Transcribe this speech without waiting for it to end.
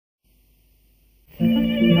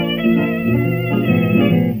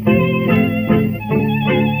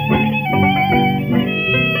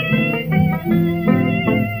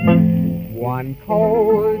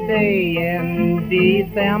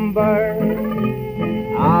December,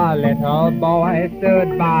 a little boy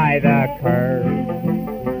stood by the curb.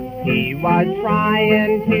 He was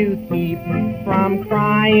trying to keep from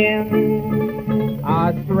crying,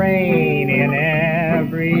 a strain in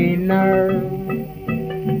every nerve.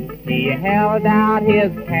 He held out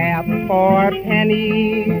his cap for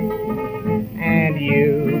pennies, and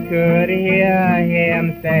you could hear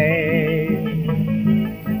him say,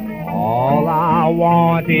 "All I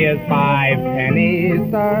want is 5 pennies,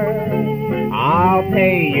 sir. I'll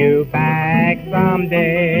pay you back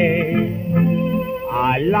someday."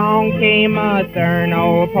 Along came a stern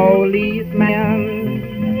old policeman.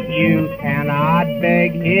 "You cannot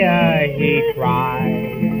beg here," he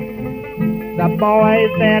cried. The boy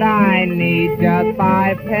said, "I need just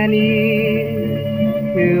 5 pennies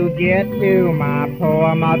to get to my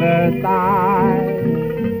poor mother's side."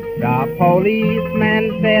 The policeman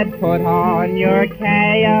said, "Put on your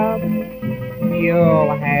cap.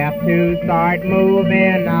 You'll have to start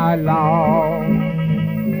moving along."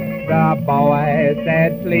 The boy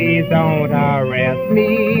said, "Please don't arrest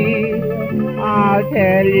me. I'll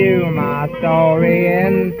tell you my story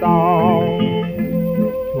in song.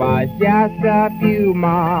 'Twas just a few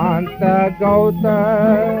months ago,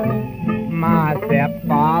 sir, my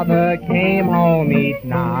stepfather came home each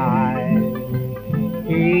night.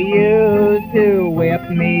 He used to whip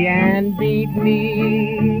me and beat me,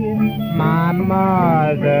 my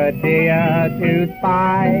mother dear to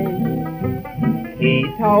spite. He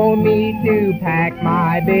told me to pack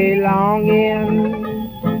my belongings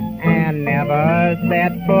and never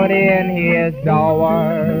set foot in his door.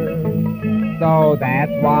 So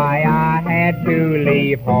that's why I had to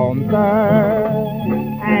leave home, sir,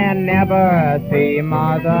 and never see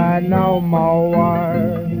mother no more.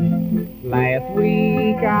 Last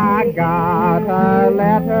week I got a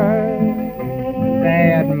letter,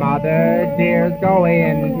 said mother dear's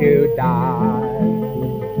going to die.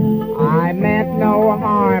 I meant no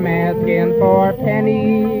harm asking for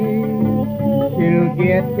pennies to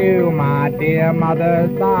get to my dear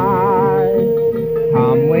mother's side.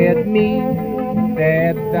 Come with me,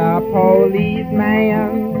 said the policeman.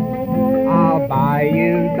 I'll buy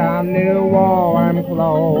you some new warm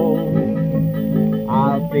clothes.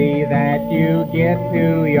 I'll see that you get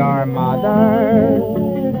to your mother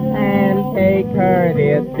and take her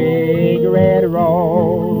this big red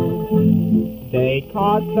rose." They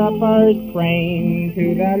caught the first train to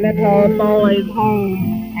the little boy's home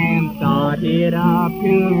and started up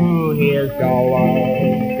to his door.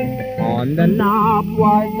 On the knob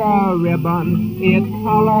was a ribbon, its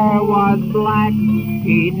color was black.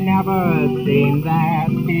 He'd never seen that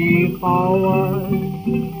before.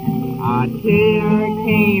 A tear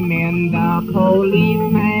came in the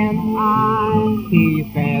policeman's eye. He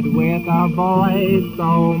said with a voice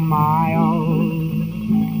so mild,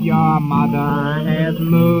 "Your mother has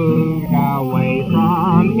moved away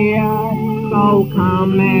from here, so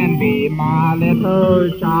come and be my little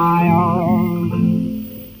child."